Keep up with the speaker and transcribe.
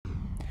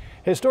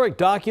Historic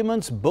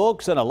documents,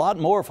 books, and a lot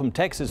more from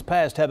Texas'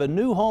 past have a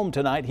new home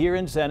tonight here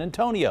in San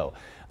Antonio.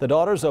 The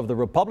Daughters of the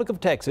Republic of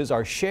Texas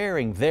are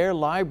sharing their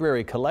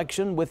library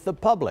collection with the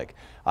public.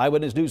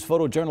 Eyewitness News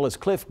photojournalist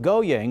Cliff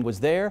Goyang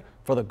was there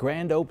for the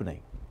grand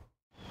opening.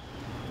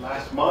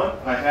 Last month,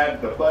 I had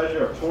the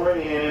pleasure of touring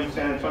the A&M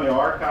San Antonio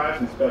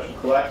Archives and Special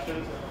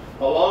Collections,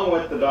 along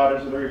with the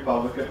Daughters of the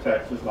Republic of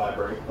Texas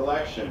Library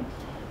Collection.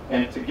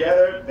 And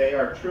together, they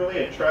are truly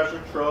a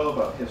treasure trove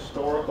of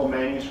historical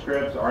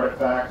manuscripts,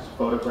 artifacts,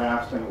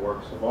 photographs, and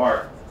works of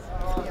art.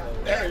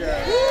 There we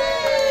go.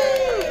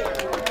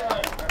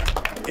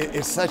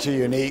 It's such a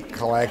unique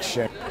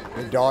collection.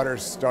 The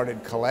Daughters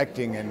started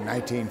collecting in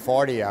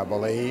 1940, I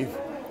believe.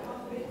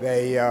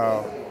 They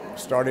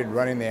started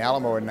running the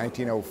Alamo in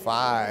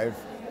 1905,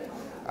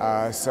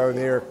 so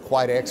they're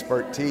quite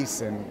expertise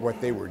in what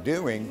they were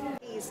doing.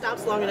 He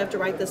stops long enough to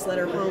write this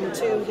letter home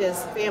to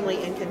his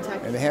family in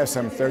Kentucky. And they have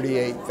some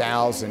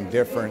 38,000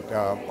 different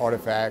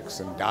artifacts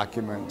and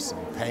documents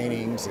and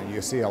paintings, and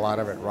you see a lot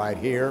of it right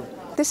here.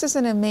 This is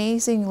an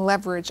amazing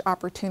leverage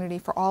opportunity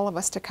for all of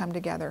us to come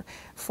together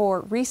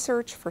for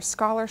research, for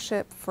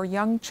scholarship, for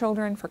young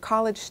children, for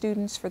college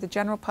students, for the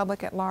general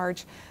public at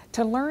large,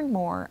 to learn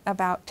more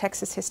about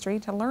Texas history,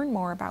 to learn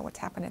more about what's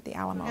happened at the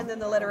Alamo. And then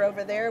the letter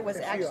over there was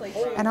actually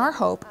true. And our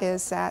hope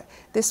is that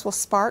this will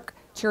spark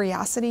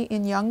curiosity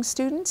in young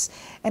students,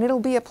 and it'll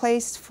be a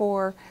place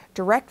for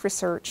direct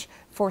research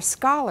for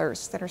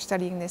scholars that are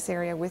studying this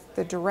area with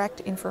the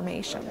direct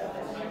information.